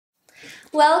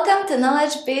Welcome to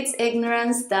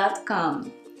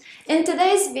Knowledgebeatsignorance.com. In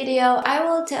today's video, I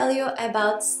will tell you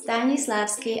about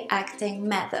Stanislavski acting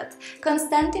method.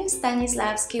 Konstantin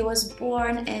Stanislavski was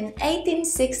born in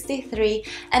 1863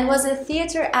 and was a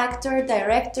theater actor,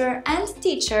 director and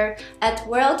teacher at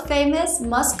world-famous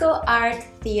Moscow Art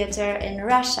Theater in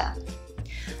Russia.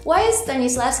 Why is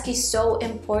Stanislavski so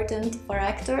important for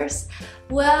actors?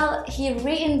 Well, he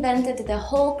reinvented the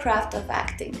whole craft of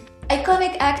acting.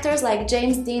 Iconic actors like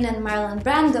James Dean and Marlon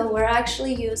Brando were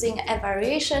actually using a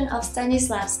variation of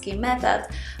Stanislavski method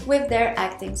with their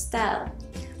acting style.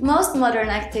 Most modern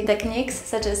acting techniques,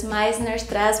 such as Meisner and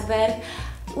Strassberg,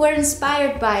 were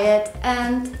inspired by it,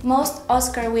 and most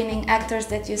Oscar-winning actors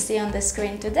that you see on the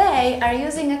screen today are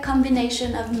using a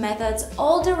combination of methods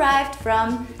all derived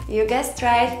from, you guessed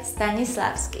right,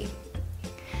 Stanislavski.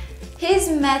 His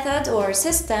method or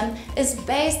system is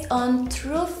based on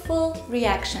truthful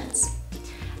reactions,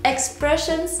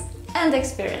 expressions and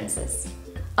experiences,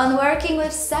 on working with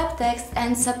subtext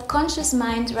and subconscious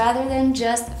mind rather than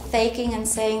just faking and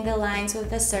saying the lines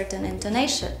with a certain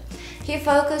intonation. He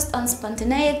focused on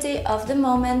spontaneity of the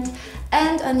moment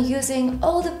and on using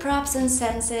all the props and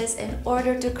senses in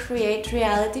order to create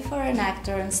reality for an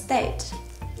actor on stage.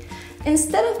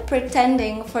 Instead of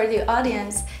pretending for the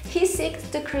audience, he sought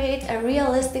to create a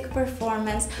realistic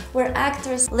performance where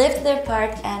actors lived their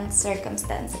part and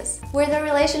circumstances, where the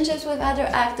relationships with other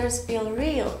actors feel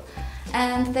real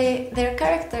and their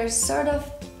characters sort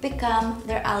of become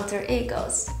their alter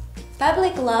egos.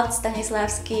 Public loved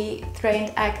Stanislavski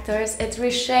trained actors. It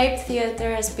reshaped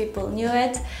theater as people knew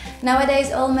it.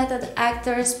 Nowadays, all method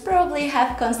actors probably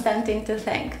have Konstantin to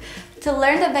thank. To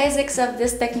learn the basics of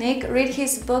this technique, read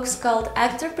his books called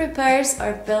Actor Prepares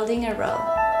or Building a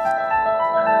Role.